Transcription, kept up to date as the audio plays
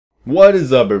What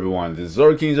is up, everyone? This is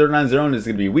ZordoKing090 and this is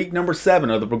going to be week number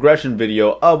 7 of the progression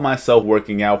video of myself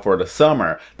working out for the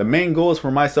summer. The main goal is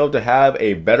for myself to have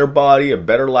a better body, a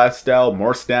better lifestyle,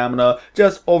 more stamina,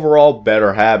 just overall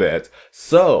better habits.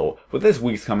 So, with this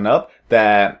week's coming up,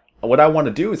 what I want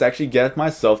to do is actually get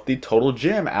myself the Total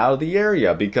Gym out of the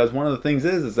area, because one of the things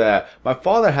is that my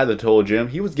father had the Total Gym.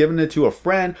 He was giving it to a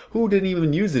friend who didn't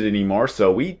even use it anymore,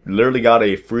 so we literally got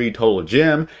a free Total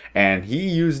Gym, and he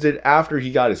used it after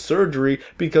he got his surgery,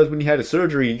 because when he had his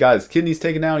surgery he got his kidneys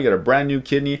taken out. He got a brand new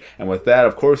kidney, and with that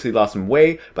of course he lost some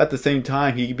weight, but at the same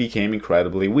time he became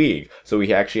incredibly weak, so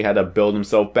he actually had to build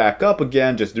himself back up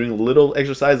again, just doing little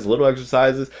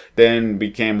exercises, then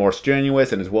became more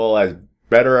strenuous, and as well as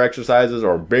better exercises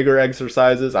or bigger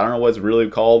exercises. I don't know what it's really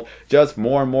called. Just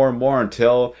more and more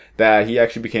until that he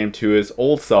actually became to his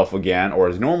old self again, or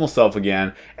his normal self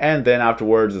again. And then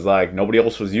afterwards, it's like nobody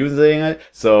else was using it,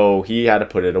 so he had to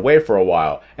put it away for a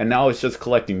while. And now it's just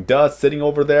collecting dust sitting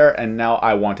over there, and now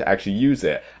I want to actually use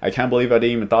it. I can't believe I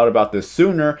didn't even thought about this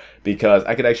sooner, because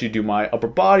I could actually do my upper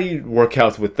body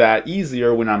workouts with that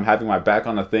easier when I'm having my back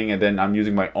on the thing and then I'm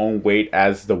using my own weight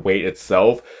as the weight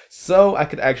itself. So I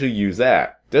could actually use that.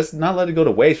 Just not let it go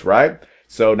to waste, right?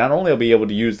 So not only I'll be able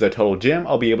to use the Total Gym,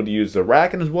 I'll be able to use the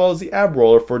rack and as well as the ab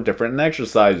roller for different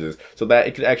exercises, so that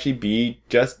it could actually be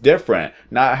just different.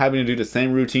 Not having to do the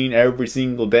same routine every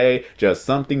single day, just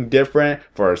something different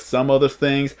for some other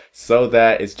things, so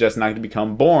that it's just not going to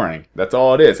become boring. That's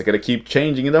all it is. I got to keep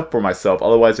changing it up for myself,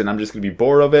 otherwise then I'm just going to be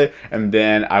bored of it, and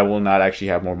then I will not actually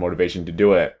have more motivation to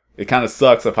do it. It kind of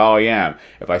sucks of how I am.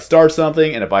 If I start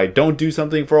something and if I don't do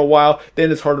something for a while, then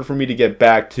it's harder for me to get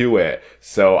back to it.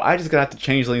 So I just gotta have to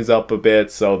change things up a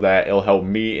bit so that it'll help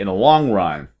me in the long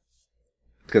run.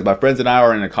 Because my friends and I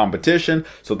are in a competition,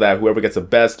 so that whoever gets the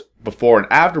best before and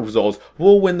after results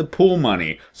will win the pool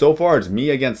money. So far it's me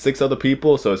against 6 other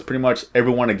people, so it's pretty much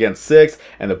everyone against 6,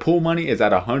 and the pool money is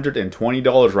at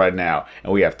 $120 right now,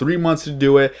 and we have 3 months to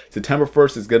do it. September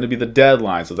 1st is going to be the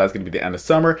deadline, so that's going to be the end of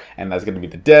summer, and that's going to be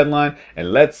the deadline,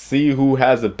 and let's see who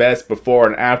has the best before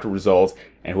and after results,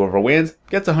 and whoever wins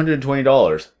gets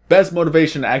 $120. Best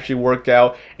motivation to actually work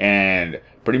out, and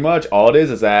pretty much all it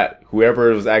is that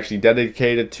whoever is actually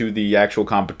dedicated to the actual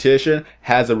competition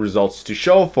has the results to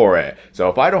show for it. So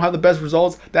if I don't have the best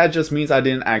results, that just means I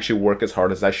didn't actually work as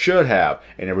hard as I should have.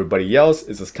 And everybody else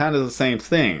is just kind of the same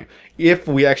thing. If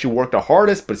we actually worked the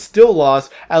hardest but still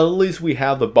lost, at least we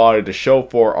have the body to show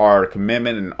for our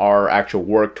commitment and our actual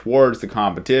work towards the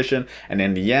competition. And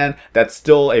in the end, that's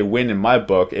still a win in my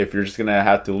book, if you're just going to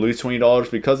have to lose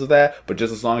 $20 because of that. But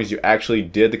just as long as you actually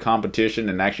did the competition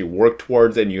and actually worked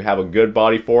towards it and you have a good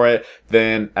body for it,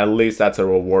 then at least that's a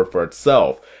reward for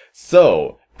itself.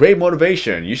 So, great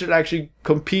motivation. You should actually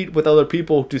compete with other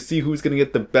people to see who's going to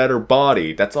get the better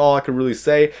body. That's all I can really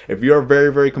say. If you're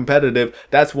very competitive,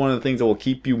 that's one of the things that will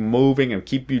keep you moving and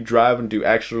keep you driving to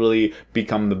actually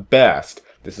become the best.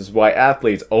 This is why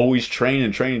athletes always train,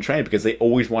 because they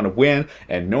always want to win,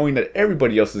 and knowing that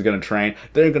everybody else is going to train,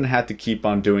 they're going to have to keep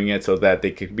on doing it so that they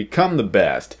can become the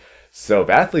best. So if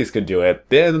athletes could do it,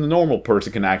 then the normal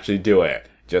person can actually do it.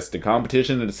 Just the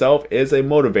competition itself is a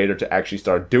motivator to actually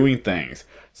start doing things.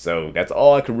 So that's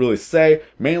all I can really say.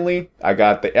 Mainly, I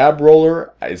got the ab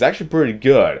roller. It's actually pretty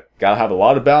good. Gotta have a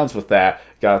lot of balance with that.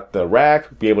 Got the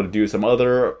rack, be able to do some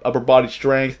other upper body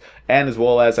strength, and as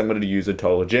well as I'm going to use a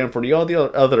Total Gym for all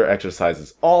the other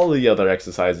exercises. All the other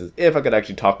exercises, if I could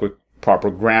actually talk with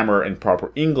proper grammar and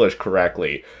proper English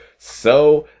correctly.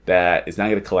 So that it's not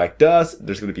going to collect dust,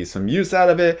 there's going to be some use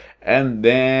out of it, and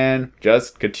then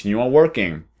just continue on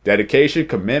working. Dedication,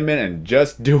 commitment, and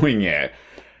just doing it.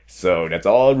 So that's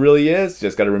all it really is.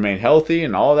 Just got to remain healthy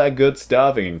and all that good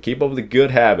stuff, and keep up with the good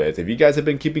habits. If you guys have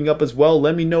been keeping up as well,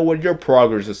 let me know what your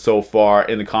progress is so far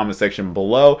in the comment section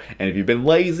below. And if you've been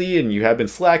lazy and you have been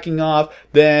slacking off,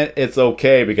 then it's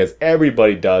okay, because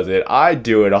everybody does it. I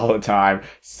do it all the time.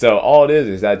 So all it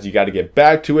is that you got to get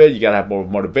back to it. You got to have more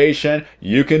motivation.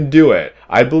 You can do it.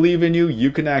 I believe in you. You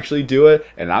can actually do it.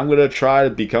 And I'm going to try to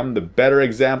become the better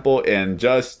example in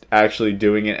just actually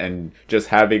doing it and just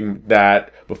having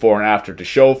that before and after to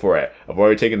show for it. I've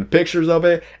already taken the pictures of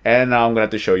it, and now I'm going to have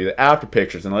to show you the after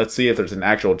pictures, and let's see if there's an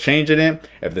actual change in it.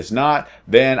 If there's not,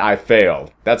 then I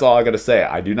failed. That's all I got to say.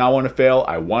 I do not want to fail.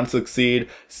 I want to succeed,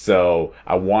 so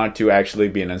I want to actually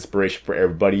be an inspiration for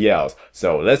everybody else.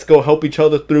 So let's go help each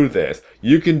other through this.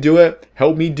 You can do it.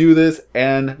 Help me do this,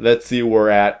 and let's see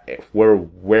where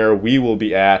we will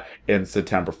be at in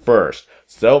September 1st.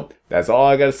 So that's all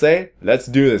I got to say. Let's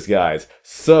do this, guys.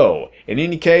 So in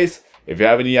any case, if you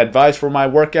have any advice for my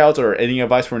workouts or any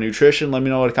advice for nutrition, let me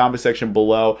know in the comment section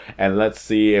below, and let's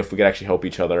see if we can actually help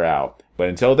each other out. But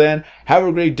until then, have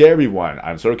a great day everyone.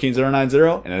 I'm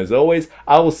SorKing090, and as always,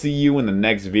 I will see you in the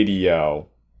next video.